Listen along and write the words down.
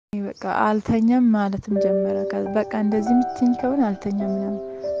በቃ አልተኛም ማለትም ጀመረ በቃ እንደዚህ ምትኝ ከሆነ አልተኛም ነው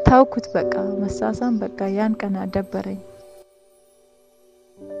ታውኩት በቃ መሳሳም በቃ ያን ቀን አደበረኝ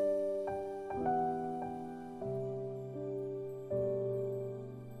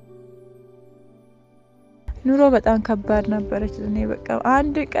ኑሮ በጣም ከባድ ነበረች እኔ በቃ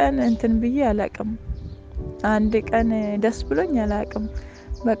አንድ ቀን እንትን ብዬ አላቅም አንድ ቀን ደስ ብሎኝ አላቅም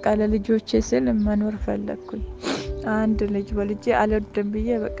በቃ ለልጆቼ ስል መኖር ፈለኩኝ አንድ ልጅ ወልጄ አልወድም ብዬ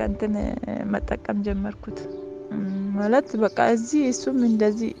በቃ እንትን መጠቀም ጀመርኩት ማለት በቃ እዚህ እሱም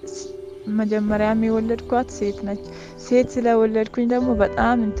እንደዚህ መጀመሪያም የወለድኳት ሴት ነች ሴት ስለወለድኩኝ ደግሞ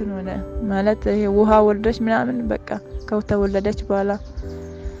በጣም እንትን ሆነ ማለት ይሄ ውሃ ወልደሽ ምናምን በቃ ከተወለደች በኋላ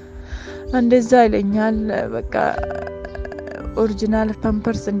እንደዛ ይለኛል በቃ ኦሪጂናል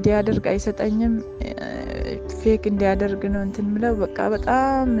ፓምፐርስ እንዲያደርግ አይሰጠኝም ፌክ እንዲያደርግ ነው እንትን ምለው በቃ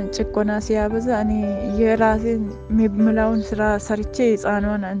በጣም ጭቆና ሲያበዛ እኔ የራሴን ምምላውን ስራ ሰርቼ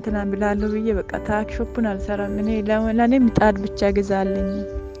ህፃኗን እንትና ብላለሁ ብዬ በቃ ታክሾፑን አልሰራም እኔ ለኔ ምጣድ ብቻ ገዛልኝ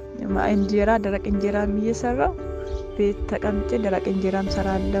እንጀራ ደረቅ እንጀራም እየሰራው ቤት ተቀምጬ ደረቅ እንጀራም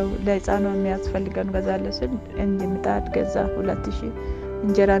ሰራለሁ ለህፃኗ የሚያስፈልገን ገዛለሁ ስል እንደ ምጣድ ገዛ 2000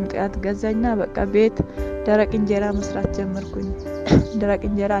 እንጀራ ምጣድ ገዛኛ በቃ ቤት ደረቅ እንጀራ መስራት ጀመርኩኝ ደረቅ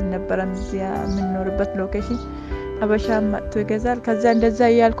እንጀራ አልነበረም እዚያ ምንኖርበት ሎኬሽን አበሻ መጥቶ ይገዛል ከዛ እንደዛ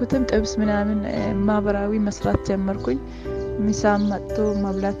ያልኩትም ጥብስ ምናምን ማብራዊ መስራት ጀመርኩኝ ሚሳም መጥቶ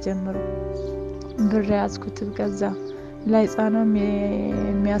ማብላት ጀመሩ ብር ያዝኩት ከዛ ለህፃኗም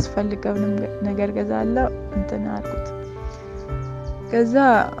የሚያስፈልገው ነገር ገዛለሁ እንትን አልኩት ከዛ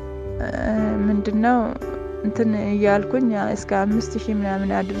ምንድነው እንትን ያልኩኝ እስከ 5000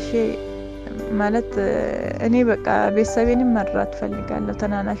 ምናምን አድርሼ ማለት እኔ በቃ ቤተሰቤንም መርራት ፈልጋለሁ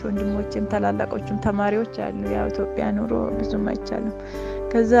ተናናሽ ወንድሞችም ተላላቆችም ተማሪዎች አሉ ያው ኢትዮጵያ ኑሮ ብዙም አይቻልም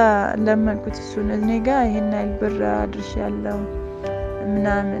ከዛ ለማንኩት እሱን እኔ ጋር ይሄን አይል ብር አድርሻለሁ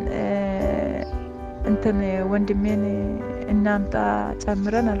ምናምን እንትን ወንድሜን እናምጣ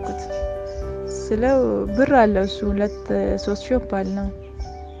ጨምረን አልኩት ስለው ብር አለው እሱ 2-3 ሾፕ አለው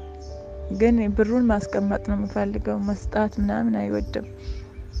ግን ብሩን ማስቀመጥ ነው የምፈልገው መስጣት ምናምን አይወድም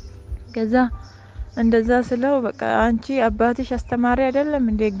ከዛ እንደዛ ስለው በቃ አንቺ አባትሽ አስተማሪ አይደለም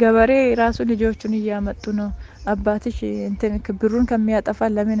እንዴ ገበሬ ራሱ ልጆቹን እያመጡ ነው አባትሽ እንትን ብሩን ከሚያጠፋ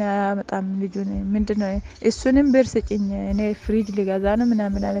ለምን አያመጣም ልጁን ምንድነው እሱንም ብር ስጪኝ እኔ ፍሪጅ ልገዛ ነው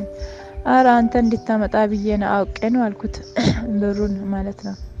ምናምን አለኝ አረ አንተ እንድታመጣ ብዬ ነው አውቄ ነው አልኩት ብሩን ማለት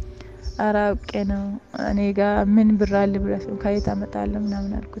ነው አረ አውቄ ነው እኔ ጋር ምን ብር አለ ብለሽ ከየት አመጣለሁ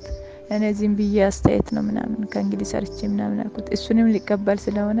ምናምን አልኩት እኔ ዝም ብዬ አስተያየት ነው ምናምን ከእንግዲህ ሰርቼ ምናምን አልኩት እሱንም ሊቀበል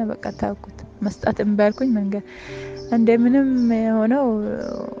ስለሆነ በቃ ታውኩት መስጣት እንባልኩኝ መንገር እንደምንም ሆነው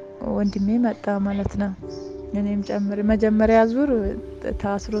ወንድሜ መጣ ማለት ነው እኔም ጨምር መጀመሪያ ዙር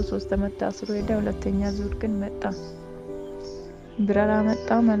ታስሮ 3 አመት ታስሮ ሄደ ሁለተኛ ዙር ግን መጣ ብራራ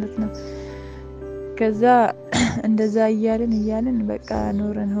መጣ ማለት ነው ከዛ እንደዛ እያልን በቃ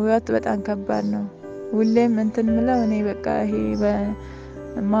ኖረን ህይወት በጣም ከባድ ነው ሁሌም እንትን ምለው እኔ በቃ ይሄ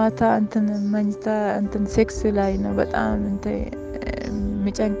ማታ እንትን መኝታ እንትን ሴክስ ላይ ነው በጣም እንትን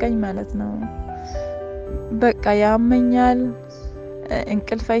የሚጨንቀኝ ማለት ነው በቃ ያመኛል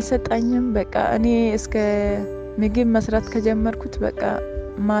እንቅልፍ አይሰጣኝም በቃ እኔ እስከ ምግብ መስራት ከጀመርኩት በቃ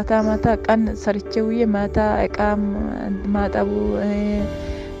ማታ ቀን ሰርቼው የማታ እቃም ማጠቡ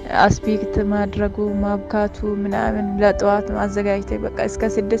አስፔክት ማድረጉ ማብካቱ ምናምን ለጧት ማዘጋጅቴ በቃ እስከ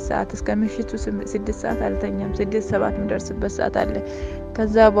 6 ሰዓት እስከ ምሽቱ 6 ሰዓት አልተኛም 6-7 ምደርስበት ሰዓት አለ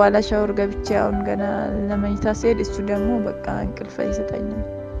ከዛ በኋላ ሻወር ገብቼ አሁን ገና ለመኝታ ሲሄድ እሱ ደግሞ በቃ እንቅልፍ አይሰጠኝም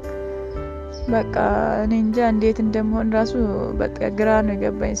በቃ እኔ እንጃ እንዴት እንደምሆን ራሱ በቃ ግራ ነው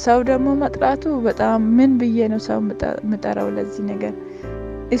ገባኝ ሰው ደግሞ መጥራቱ በጣም ምን ብዬ ነው ሰው መጠራው ለዚህ ነገር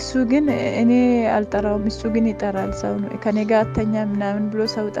እሱ ግን እኔ አልጠራውም እሱ ግን ይጠራል ሰው ነው ከኔ ጋር አተኛ ምናምን ብሎ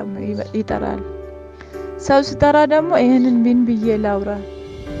ሰው ይጠራል ሰው ሲጠራ ደግሞ ይሄንን ምን ብዬ ላውራ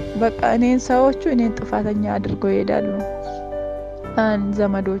በቃ እኔን ሰዎቹ እኔን ጥፋተኛ አድርጎ ይሄዳሉ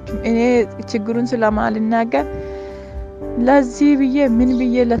ዘመዶቹ እኔ ችግሩን ስለማልናገር ለዚህ ብዬ ምን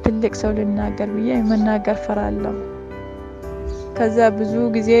ብዬ ለትልቅ ሰው ልናገር ብዬ መናገር ፈራለሁ ከዛ ብዙ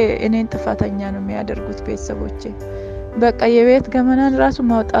ጊዜ እኔን ጥፋተኛ ነው የሚያደርጉት ቤተሰቦቼ በቃ የቤት ገመናን ራሱ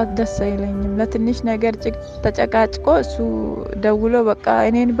ማውጣት ደስ አይለኝም ለትንሽ ነገር ተጨቃጭቆ እሱ ደውሎ በቃ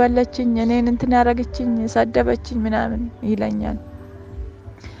እኔን በለችኝ እኔን እንትን ያረጋችኝ ሰደበችኝ ምናምን ይለኛል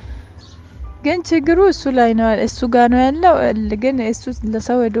ግን ችግሩ እሱ ላይ ነው እሱ ጋር ነው ያለው ግን እሱ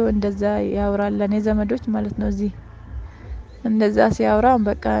ለሰው ሄዶ እንደዛ ያወራል ለኔ ዘመዶች ማለት ነው እዚህ እንደዛ ሲያወራ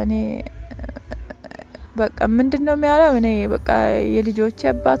በቃ እኔ በቃ ምንድነው የሚያወራው እኔ በቃ የልጆቼ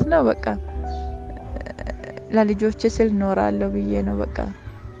አባት ነው በቃ ለልጆቼ ስል ኖራለሁ ብዬ ነው በቃ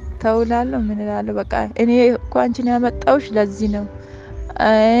ተውላለሁ ምን እላለሁ በቃ እኔ እኮ አንቺን ያመጣውሽ ለዚህ ነው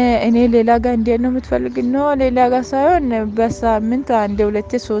እኔ ሌላ ጋር እንዴት ነው የምትፈልግ ነው? ሌላ ጋር ሳይሆን በሳምንት አንዴ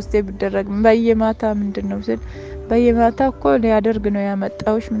ሁለቴ ሶስቴ ቢደረግ በየማታ ምንድነው ስል በየማታ እኮ ሊያደርግ ነው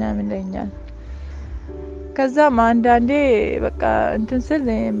ያመጣውሽ ምናምን ለኛል። ከዛም አንዳንዴ በቃ እንትን ስል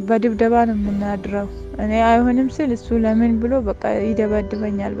በድብደባ ነው የምናድረው። እኔ አይሆንም ስል እሱ ለምን ብሎ በቃ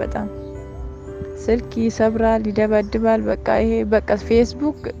ይደበድበኛል። በጣም ስልክ ይሰብራል፣ ይደበድባል። በቃ ይሄ በቃ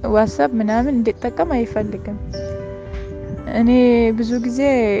ፌስቡክ፣ ዋትስአፕ ምናምን እንድጠቀም አይፈልግም። እኔ ብዙ ጊዜ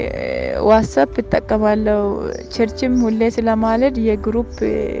ዋትስአፕ እጠቀማለሁ። ቸርችም ሁሌ ስለማለድ የግሩፕ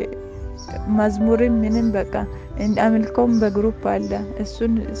መዝሙርም ምንም በቃ አምልኮም በግሩፕ አለ።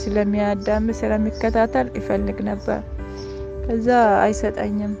 እሱን ስለሚያዳምጥ ስለሚከታተል ይፈልግ ነበር። ከዛ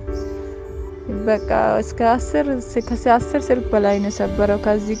አይሰጠኝም። በቃ እስከ 10 ስልክ በላይ ነው ሰበረው።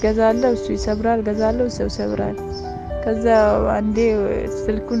 ከዚህ ገዛለሁ እሱ ይሰብራል፣ ገዛለሁ እሱ ይሰብራል። ከዛ አንዴ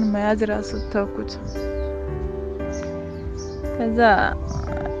ስልኩን መያዝ ራሱ ተውኩት። ከዛ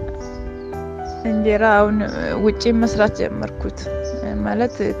እንጀራ አሁን ውጪ መስራት ጀመርኩት።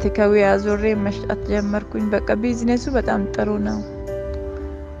 ማለት ተከዊ አዞሬ መሽጣት ጀመርኩኝ። በቃ ቢዝነሱ በጣም ጥሩ ነው።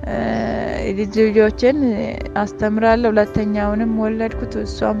 ልጆችን አስተምራለሁ። ሁለተኛውንም ወለድኩት።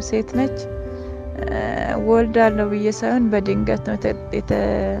 እሷም ሴት ነች። ወልዳለሁ ብዬ ሳይሆን በድንገት ነው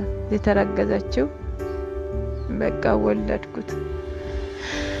የተረገዘችው። በቃ ወለድኩት።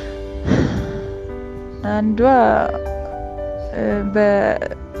 አንዷ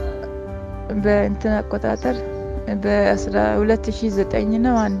በእንትን አቆጣጠር በ2009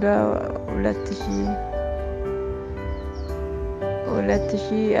 ነው። አንዷ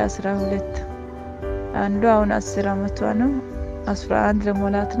 2012 አንዷ አሁን 10 አመቷ ነው። 11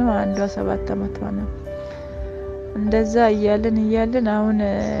 ለሞላት ነው። አንዷ 7 አመቷ ነው። እንደዛ እያልን አሁን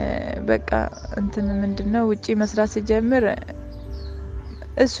በቃ እንትን ምንድነው ውጪ መስራት ሲጀምር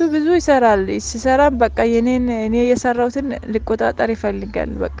እሱ ብዙ ይሰራል። ሲሰራም በቃ እኔ የሰራውትን ሊቆጣጠር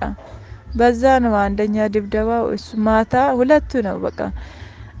ይፈልጋል። በቃ በዛ ነው አንደኛ ድብደባው። እሱ ማታ ሁለቱ ነው። በቃ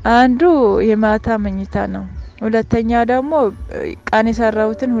አንዱ የማታ መኝታ ነው። ሁለተኛ ደግሞ ቀን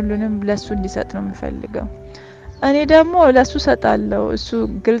የሰራውትን ሁሉንም ለሱ እንዲሰጥ ነው የሚፈልገው። እኔ ደግሞ ለሱ ሰጣለሁ። እሱ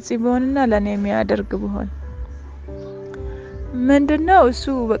ግልጽ ቢሆንና ለኔ የሚያደርግ ቢሆን ምንድነው እሱ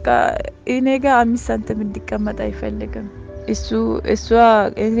በቃ እኔ ጋር 5 ሳንቲም እንዲቀመጥ አይፈልግም። እሷ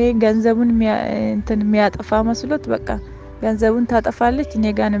እኔ ገንዘቡን እንትን የሚያጠፋ መስሎት በቃ ገንዘቡን ታጠፋለች። እኔ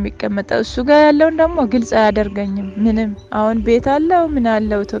ጋር ነው የሚቀመጠው። እሱ ጋር ያለውን ደግሞ ግልጽ አያደርገኝም። ምንም አሁን ቤት አለው ምን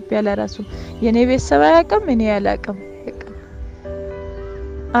አለው ኢትዮጵያ ለራሱ የኔ ቤተሰብ አያውቅም፣ እኔ አላውቅም። በቃ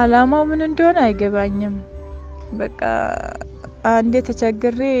አላማው ምን እንደሆነ አይገባኝም። በቃ አንዴ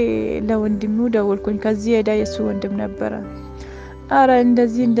ተቸግሬ ለወንድሙ ደወልኩኝ። ከዚህ ሄዳ የሱ ወንድም ነበረ። አረ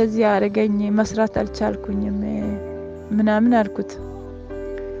እንደዚህ አረገኝ፣ መስራት አልቻልኩኝም ምናምን አልኩት።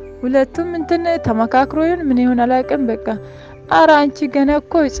 ሁለቱም እንትን ተመካክሮ ይሁን ምን ይሁን አላውቅም። በቃ አረ አንቺ ገና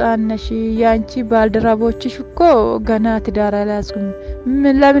እኮ ህፃን ነሽ፣ ያንቺ ባልደረቦችሽ እኮ ገና ትዳር አልያዙም፣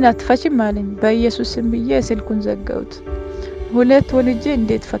 ምን ለምን አትፈቺም አለኝ። በኢየሱስ ስም ብዬ ስልኩን ዘጋሁት። ሁለት ወልጄ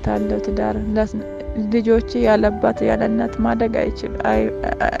እንዴት ፈታለሁ ትዳር? ልጆች ያለባት ያለ እናት ማደግ አይችል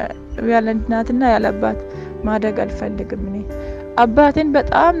ያለ እናትና ያለ አባት ማደግ አልፈልግም። እኔ አባቴን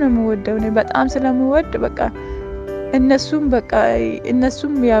በጣም ነው የምወደው። እኔ በጣም ስለምወድ በቃ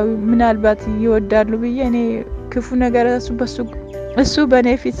እነሱም ያው ምናልባት ይወዳሉ ብዬ እኔ ክፉ ነገር እሱ በኔ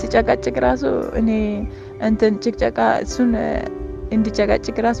ፊት ሲጨቃጭቅ ራሱ እኔ እንትን ጭቅጨቃ እሱን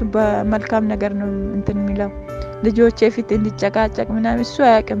እንዲጨቃጭቅ ራሱ በመልካም ነገር ነው እንትን የሚለው። ልጆቼ ፊት እንዲጨቃጨቅ ምናምን እሱ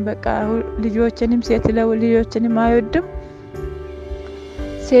አያውቅም። በቃ ልጆችንም ልጆችንም አይወድም።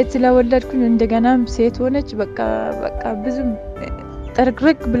 ሴት ስለወለድኩኝ እንደገናም ሴት ሆነች። በቃ ብዙም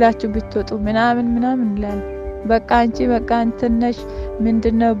ጥርግርግ ብላችሁ ብትወጡ ምናምን ይላል። በቃ አንቺ በቃ እንትነሽ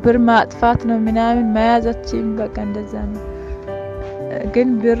ምንድነው ብር ማጥፋት ነው ምናምን መያዛችን በቃ እንደዛ ነው። ግን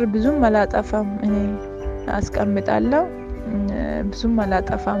ብር ብዙም አላጠፋም። እኔ አስቀምጣለሁ፣ ብዙም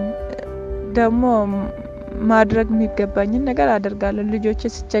አላጠፋም። ደግሞ ማድረግ የሚገባኝን ነገር አደርጋለሁ። ልጆቼ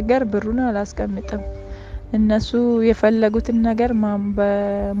ሲቸገር ብሩን አላስቀምጥም። እነሱ የፈለጉትን ነገር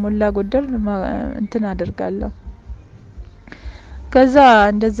በሞላ ጎደል እንትን አደርጋለሁ። ከዛ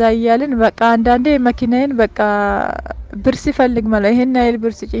እንደዛ እያልን በቃ አንዳንዴ መኪናዬን በቃ ብር ሲፈልግ ማለት ይሄን አይል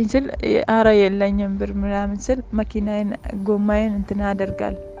ብር ስጪኝ ስል አረ የለኝም ብር ምናምን ስል መኪናዬን ጎማዬን እንትን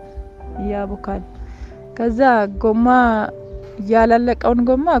ያደርጋል፣ ያቦካል። ከዛ ጎማ ያላለቀውን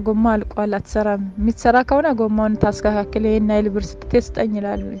ጎማ አልቋል አትሰራም፣ የምትሰራ ከሆነ ጎማውን ታስተካክል፣ ይሄን አይል ብር ስትስጠኝ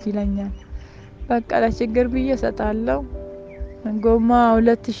ይለኛል። በቃ ለችግር ብዬ እሰጣለሁ። ጎማ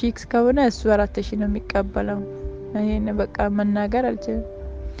 2000 ከሆነ እሱ 4000 ነው የሚቀበለው። ይሄን በቃ መናገር አልችልም።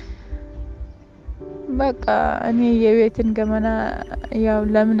 በቃ እኔ የቤትን ገመና ያው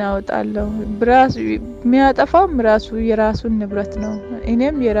ለምን አወጣለሁ ብራስ የሚያጠፋው ራሱ የራሱን ንብረት ነው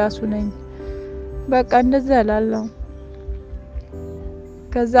እኔም የራሱ ነኝ በቃ እንደዛ እላለሁ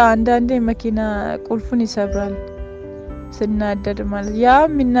ከዛ አንዳንዴ መኪና ቁልፉን ይሰብራል ስናደድ ማለት ያ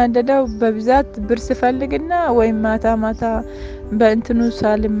የሚናደደው በብዛት ብር ሲፈልግና ወይ ማታ ማታ በእንትኑ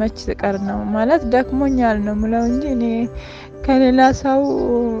ሳልመች ስቀር ነው ማለት ደክሞኛል ነው ምለው እንጂ እኔ ከሌላ ሰው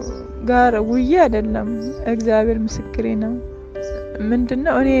ጋር ውዬ አይደለም እግዚአብሔር ምስክሬ ነው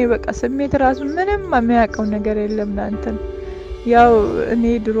ምንድነው እኔ በቃ ስሜት ራሱ ምንም የሚያውቀው ነገር የለም ላንተን ያው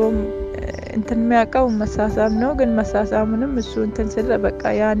እኔ ድሮም እንትን የሚያውቀው መሳሳም ነው ግን መሳሳሙንም እሱ እንትን ስለ በቃ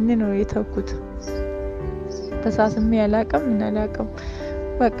ያኔ ነው የተውኩት ተሳስሜ ያላቀም እናላቀም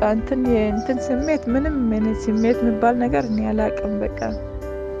በቃ እንትን ስሜት ምንም እኔ ስሜት የሚባል ነገር እኔ ያላቀም በቃ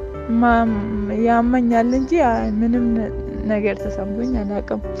ያመኛል እንጂ ምንም ነገር ተሰምቶኝ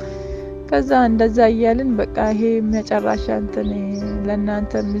አላቀም ከዛ እንደዛ ይያልን በቃ ይሄ መጨረሻ እንትን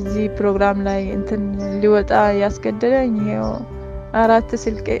ለናንተም እዚህ ፕሮግራም ላይ እንትን ሊወጣ ያስገደደኝ ይሄው አራት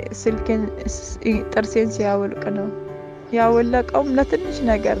ስልኬን ጥርሴን ሲያወልቅ ነው ያወለቀውም ለትንሽ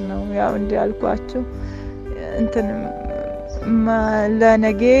ነገር ነው ያው እንዲያልኳችሁ እንትን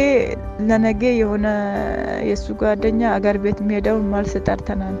ለነገ የሆነ የሱ ጓደኛ አገር ቤት ሄደው ማልስ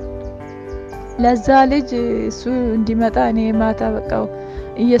ጠርተናል ለዛ ልጅ እሱ እንዲመጣ እኔ ማታ በቃው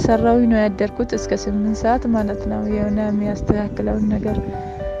እየሰራው ነው ያደርኩት እስከ 8 ሰዓት ማለት ነው የሆነ የሚያስተካክለው ነገር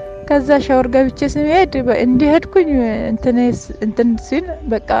ከዛ ሻወር ገብቼ ስሜድ እንዲሄድኩኝ እንትን ሲል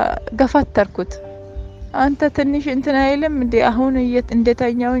በቃ ገፋተርኩት አንተ ትንሽ እንትን አይልም እንዴ አሁን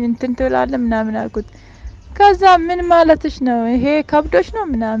እንደተኛው እንትን ትላለህ ምናምን አልኩት ከዛ ምን ማለትሽ ነው ይሄ ከብዶሽ ነው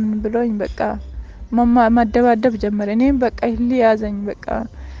ምናምን ብሎኝ በቃ ማደባደብ ጀመረ እኔም በቃ ይል ያዘኝ በቃ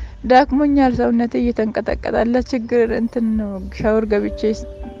ዳክሞኛል ሰውነቴ እየተንቀጠቀጠ ለችግር እንትን ነው ሻወር ገብቼ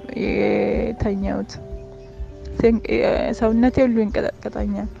የተኛውት ሰውነቴ ሁሉ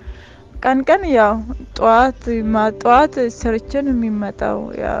ይንቀጠቀጣኛል ቀን ያው ጧት ሰርችን የሚመጣው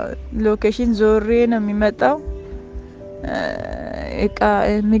ያው ሎኬሽን ዞሬ ነው የሚመጣው እቃ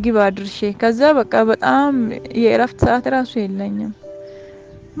ምግብ አድርሼ ከዛ በቃ በጣም የእረፍት ሰዓት ራሱ የለኝም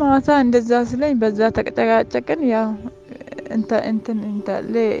ማታ እንደዛ ስለኝ በዛ ተቀጨቀጨቅን ያው እንትን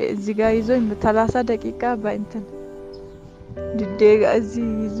እዚህ ጋር ይዞኝ 30 ደቂቃ በእንትን ድዴጋ እዚህ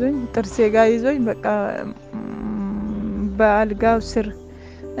ይዞኝ ጥርሴ ጋር ይዞኝ በቃ በአልጋው ስር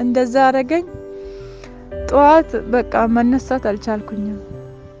እንደዛ አረገኝ ጧት በቃ መነሳት አልቻልኩኝም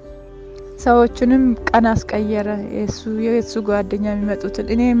ሰዎችንም ቀን አስቀየረ የሱ ጓደኛ የሚመጡት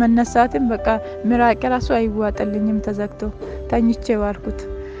እኔ መነሳትም በቃ ምራቅ ራሱ አይዋጥልኝም ተዘግቶ ተኝቼ ዋልኩት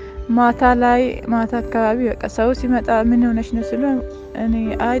ማታ አካባቢ በቃ ሰው ሲመጣ ምን ሆነሽ ነው ስለ እኔ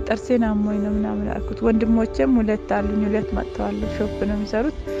አይ ጥርሴን አሞኝ ነው ምናምን አልኩት ወንድሞቼም ሁለት አሉኝ ሁለት መጥተዋል ሾፕ ነው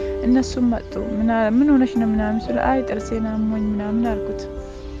የሚሰሩት እነሱም መጡ ምን ሆነሽ ነው ምናምን ስለ አይ ጥርሴን አሞኝ ምናምን አልኩት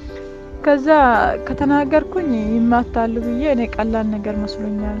ከዛ ከተናገርኩኝ ይማታሉ ብዬ እኔ ቀላል ነገር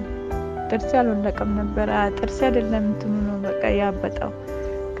መስሎኛል ጥርሴ አልወለቀም ነበር ጥርሴ አይደለም እንትኑ ነው በቃ ያበጣው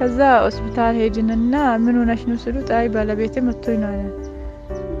ከዛ ሆስፒታል ሄድንና ምን ሆነሽ ነው ስሉት አይ ባለቤቴ መጥቶኝ ነው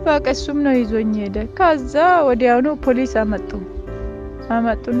በቃ እሱም ነው ይዞኝ ሄደ ከዛ ወዲያውኑ ፖሊስ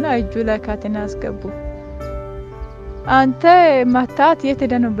አመጡና እጁ ላይ ካቴና አስገቡ አንተ ማታት የት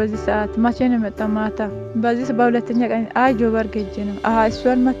ሄደ ነው በዚህ ሰዓት ማቼ ነው መጣ ማታ በዚህ በሁለተኛ ቀን አይ ጆበርግ ሄጄ ነው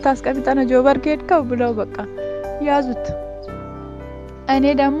እሷን መታ አስቀምጣ ነው ጆበርግ ሄድከው ብለው በቃ ያዙት እኔ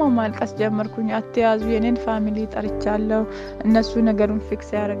ደግሞ ማልቀስ ጀመርኩኝ አትያዙ የኔን ፋሚሊ ጠርቻለሁ እነሱ ነገሩን ፊክስ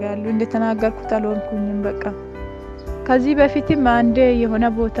ያደርጋሉ እንደተናገርኩት አልሆንኩኝም በቃ ከዚህ በፊትም አንዴ የሆነ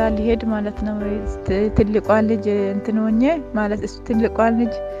ቦታ ሊሄድ ማለት ነው ትልቋን ልጅ እንትን ሆኜ ማለት እሱ ትልቋን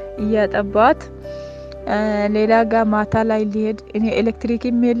ልጅ እያጠባት ሌላ ጋር ማታ ላይ ሊሄድ እኔ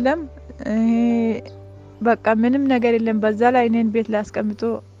ኤሌክትሪክም የለም በቃ ምንም ነገር የለም በዛ ላይ እኔን ቤት ላስቀምጦ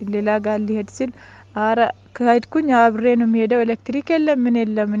ሌላ ጋር ሊሄድ ሲል አረ ከሄድኩኝ አብሬ ነው የሚሄደው ኤሌክትሪክ የለም ምን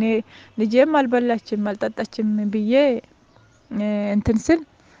የለም እኔ ልጄም አልበላችም አልጠጣችም ብዬ እንትን ስል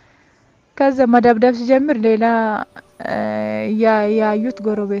ከዛ መደብደብ ሲጀምር ሌላ ያዩት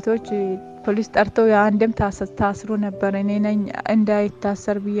ጎረቤቶች ፖሊስ ጠርተው አንድም ታስሮ ነበር እኔ ነኝ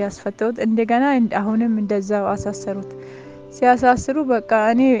እንዳይታሰር ብዬ አስፈተውት እንደገና አሁንም እንደዛው አሳሰሩት ሲያሳስሩ በቃ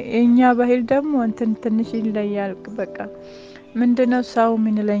እኔ እኛ ባህል ደግሞ እንትን ትንሽ ይለያል በቃ ምንድነው ሰው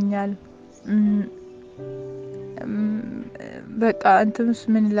ምን ይለኛል በቃ እንትምስ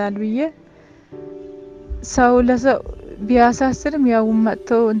ምን ይላል ብዬ ሰው ለሰው ቢያሳስርም ያው መጥቶ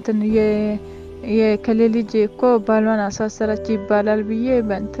እንትን የከሌልጅ እኮ ባሏን አሳሰረች ይባላል ብዬ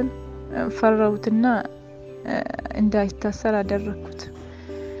በእንትን ፈራውትና እንዳይታሰር አደረኩት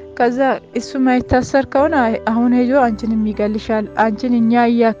ከዛ እሱ ማይታሰር ከሆነ አሁን ሄጆ አንቺንም ይገልሻል አንቺን እኛ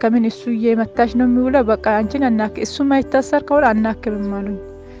ያከምን እሱ እየመታሽ ነው የሚውለው በቃ አንቺን አናክ እሱ ማይታሰር ከሆነ አናክብም አሉኝ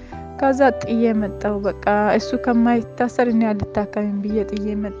ከዛ ጥዬ መጣሁ በቃ እሱ ከማይታሰር እኔ አልታከምም ብዬ ጥዬ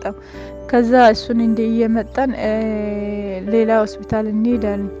መጣሁ ከዛ እሱን እየመጣን ሌላ ሆስፒታል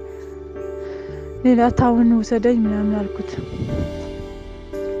እንሄዳለን ሌላ ታውን ወሰደኝ ምናምን አልኩት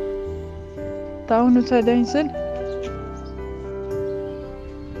ታውን ወሰደኝ ስል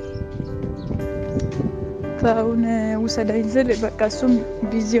ታውን ወሰደኝ ስል በቃ እሱም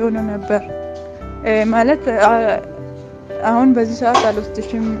ቢዚ ሆኖ ነበር ማለት አሁን በዚህ ሰዓት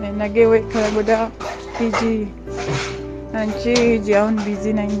አልወስድሽም ነገ ወይ ከጎዳ ሂጂ አንቺ ሂጂ አሁን ቢዚ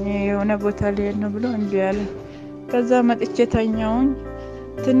ነኝ የሆነ ቦታ ልሄድ ነው ብሎ እንዴ ያለ ከዛ መጥቼ ተኛውኝ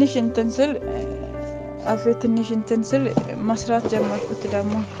ትንሽ እንትን ስል አፌ ትንሽ እንትን ስል መስራት ጀመርኩት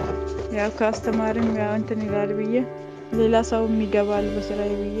ደግሞ ያው ከአስተማሪም ያው እንትን ይላል ብዬ ሌላ ሰው የሚገባል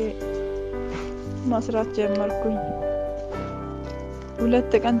በስራዬ ብዬ መስራት ጀመርኩኝ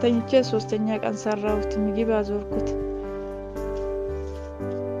 2 ቀን ተኝቼ 3ኛ ቀን ሰራሁት ምግብ አዞርኩት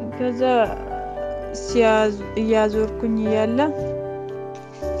ከዛ ያዞርኩኝ ያለ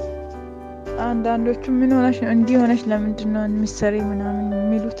አንዳንዶቹ ምን ሆነሽ እንዲህ ሆነሽ ለምንድነው የሚሰሪ ምናምን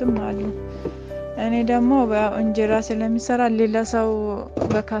የሚሉትም አሉ እኔ ደግሞ እንጀራ ስለሚሰራ ሌላ ሰው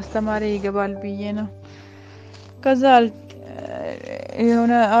በካስተማሪ ይገባል ብዬ ነው ከዛ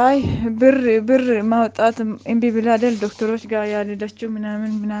የሆነ አይ ብር ማውጣት እምቢ ብላ አይደል ዶክተሮች ጋር ያልሄደችው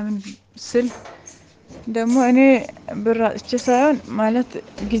ምናምን ስል ደግሞ እኔ ብር አጥቼ ሳይሆን ማለት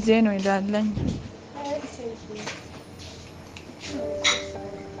ጊዜ ነው ይላልኝ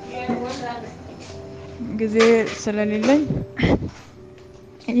ጊዜ ስለሌለኝ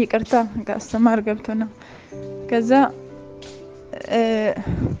ይቅርታ ከአስተማር ገብቶ ነው ከዛ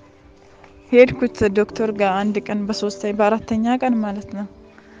ሄድኩት ዶክተር ጋር አንድ ቀን በአራተኛ ቀን ማለት ነው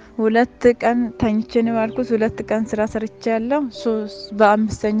 2 ቀን ተኝቼ ነው ያልኩት 2 ቀን ስራ ሰርቻለሁ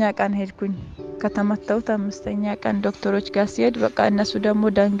በአምስተኛ ቀን ሄድኩኝ ከተመታሁት 5ኛ ቀን ዶክተሮች ጋር ሲሄድ በቃ እነሱ ደግሞ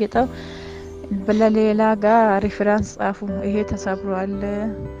ደንግጠው በሌላ ጋር ሪፈረንስ ጻፉ ይሄ ተሰብሯል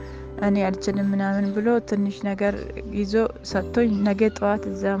እኔ አልችልም ምናምን ብሎ ትንሽ ነገር ይዞ ሰጥቶኝ ነገ ጠዋት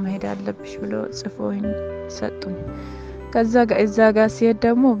እዛ መሄድ አለብሽ ብሎ ጽፎኝ ሰጡኝ ከዛ እዛ ጋር ሲሄድ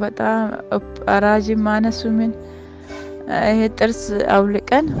ደግሞ በጣም አራጂ ማነሱ ምን ይሄ ጥርስ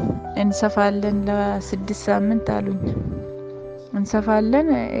አውልቀን እንሰፋለን ለ6 ሳምንት አሉኝ እንሰፋለን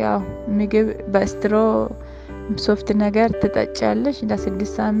ያው ምግብ በስትሮ ሶፍት ነገር ትጠጫለሽ ለ6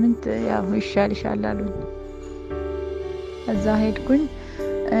 ሳምንት ያው ይሻልሻል አሉኝ እዛ ሄድኩኝ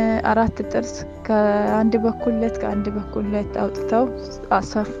 4 ጥርስ ከአንድ በኩል አውጥተው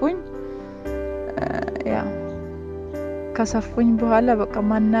አሰፉኝ ያው ከሰፉኝ በኋላ በቃ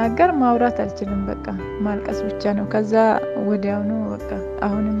ማናገር ማውራት አልችልም በቃ ማልቀስ ብቻ ነው ከዛ ወዲያው ነው በቃ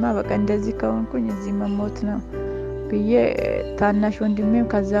አሁንማ በቃ እንደዚህ ከሆንኩኝ እዚህ መሞት ነው ብዬ ታናሽ ወንድሜም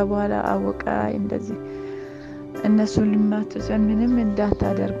ከዛ በኋላ አወቀ እንደዚህ እነሱ ልማት ምንም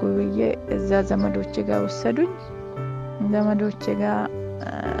እንዳታደርጉ ብዬ እዛ ዘመዶቼ ጋር ወሰዱኝ ዘመዶቼ ጋር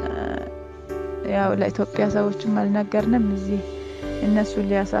ያው ለኢትዮጵያ ሰዎችም አልነገርንም እዚህ እነሱ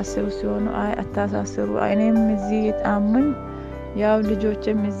ሊያሳስሩ ሲሆኑ አይ አታሳስሩ እኔም እዚህ ታሙኝ ያው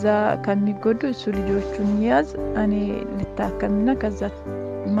ልጆችም እዛ ከሚጎዱ እሱ ልጆቹን ያዝ እኔ ልታከምና ከዛ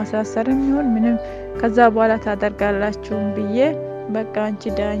ማሳሰርም ይሁን ምንም ከዛ በኋላ ታደርጋላችሁ ብዬ በቃ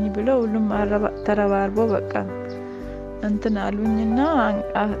አንቺ ዳኝ ብሎ ሁሉም ተረባርቦ በቃ እንትን አሉኝና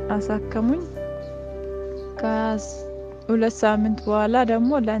አሳከሙኝ ከ2 ሳምንት በኋላ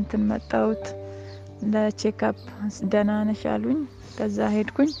ደግሞ ለእንትን መጣሁት ለቼክአፕ ደህና ነሽ አሉኝ ከዛ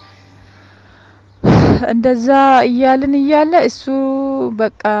ሄድኩኝ እንደዛ እያለ እሱ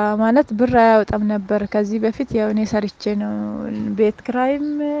በቃ ማለት ብር አያወጣም ነበር ከዚህ በፊት ያው እኔ ሰርቼ ነው ቤት ክራይም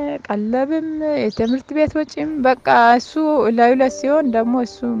ቀለብም የትምህርት ቤት ወጪም በቃ እሱ ላይለ ሲሆን ደግሞ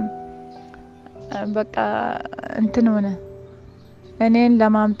እሱ በቃ እንትን ሆነ እኔን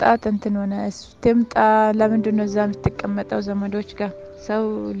ለማምጣት እንትን ሆነ እሱ ትምጣ ለምንድነው እዛ የምትቀመጠው ዘመዶች ጋር ሰው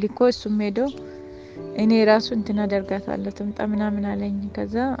ሊኮ እሱም ሄዶ እኔ ራሱ እንትን አደርጋታለሁ ትምጣ ምናምን አለኝ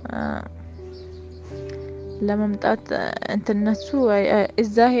ከዛ ለማምጣት እንትነሱ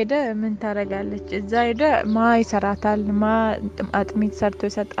እዛ ሄደ ምን ታረጋለች እዛ ሄደ ማ ይሰራታል ማ አጥሚት ሰርቶ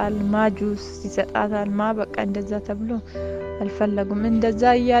ይሰጣል ማ ጁስ ይሰጣታል ማ በቃ እንደዛ ተብሎ አልፈለጉም እንደዛ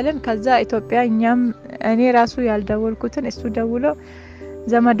ይያለን ከዛ ኢትዮጵያ እኛም እኔ ራሱ ያልደወልኩትን እሱ ደውሎ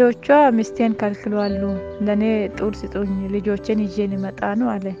ዘመዶቿ ሚስቴን ከልክሏሉ ለኔ ጡር ስጡኝ ልጆችን ይዤ ልመጣ ነው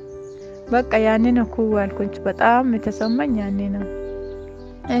አለ በቃ ያኔ ነው ኩዋልኩኝ በጣም የተሰማኝ ያኔ ነው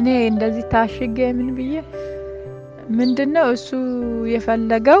እኔ እንደዚህ ታሽገ ምን ብዬ ምንድነው እሱ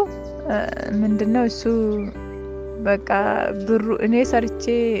የፈለገው ምንድነው እሱ በቃ ብሩ እኔ ሰርቼ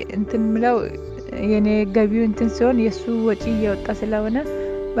እንትን ምለው የኔ ገቢው እንትን ሲሆን የሱ ወጪ እየወጣ ስለሆነ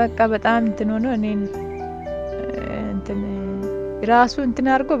በቃ በጣም እንትን ሆኖ እኔን እንትን ራሱ እንትን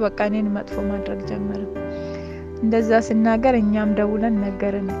አድርጎ በቃ እኔን መጥፎ ማድረግ ጀመረ። እንደዛ ሲናገር እኛም ደውለን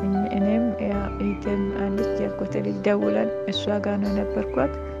ነገርን። እኔም ኢቴም አለች ያልኩት ልጅ ደውለን እሷ ጋር ነው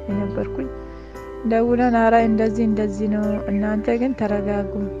የነበርኩኝ ደውለን አራ እንደዚህ ነው እናንተ ግን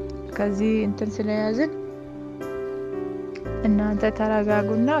ተረጋጉ ከዚህ እንትን ስለያዝን እናንተ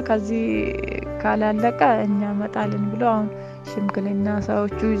ተረጋጉና ከዚህ ካላለቀ እኛ መጣልን ብሎ አሁን ሽምግልና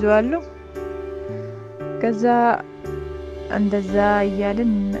ሰዎቹ ይዟሉ። ከዛ እንደዛ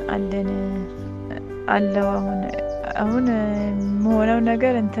እያልን አለው አሁን መሆነው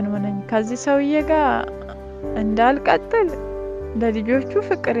ነገር እንትን ሆነኝ። ከዚህ ሰውዬ ጋር እንዳልቀጥል ለልጆቹ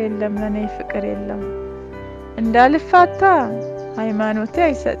ፍቅር የለም ለኔ ፍቅር የለም እንዳልፋታ ሃይማኖቴ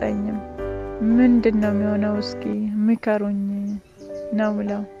አይሰጠኝም። ምንድነው የሚሆነው እስኪ ምከሩኝ ነው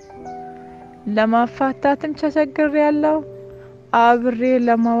ብለው ለማፋታትም ተቸግሬያለሁ አብሬ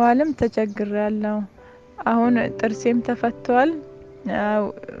ለማዋልም ተቸግሬያለሁ። አሁን ጥርሴም ተፈቷል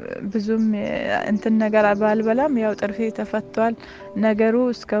ብዙም እንትን ነገር ባልበላም ያው ጥርሴ ተፈቷል። ነገሩ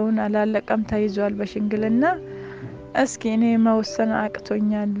እስካሁን አላለቀም ተይዟል በሽንግልና። እስኪ እኔ መወሰን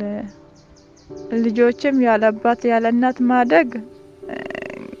አቅቶኛል። ልጆችም ያለባት ያለናት ማደግ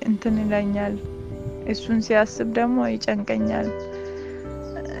እንትን ይለኛል። እሱን ሲያስብ ደግሞ ይጨንቀኛል።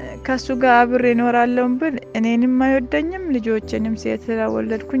 ከሱ ጋር አብሬ እኖራለሁ ብል እኔንም አይወደኝም ልጆችንም ሴት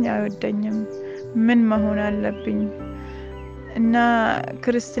ስለወለድኩኝ አይወደኝም። ምን መሆን አለብኝ? እና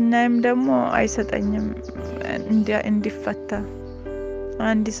ክርስትናዬም ደግሞ አይሰጠኝም እንዲፈታ።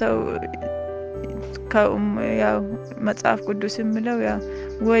 አንድ ሰው ያው መጽሐፍ ቅዱስ የሚለው ያው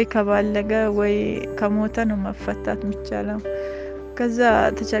ወይ ከባለገ ወይ ከሞተ ነው መፈታት የሚቻለው። ከዛ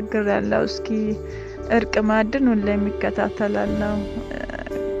ተቸግሬያለሁ። እስኪ እርቅ ማድን ሁሌ የሚከታተላለው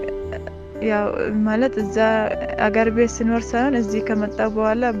ያው ማለት እዛ አገር ቤት ሲኖር ሳይሆን እዚህ ከመጣ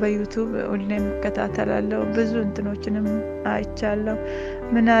በኋላ በዩቲዩብ ሁሌ የሚከታተላለው ብዙ እንትኖችንም አይቻለሁ።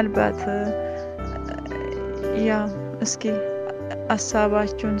 ምናልባት ያው እስኪ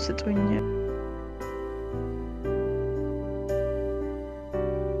ሐሳባችሁን ስጡኝ።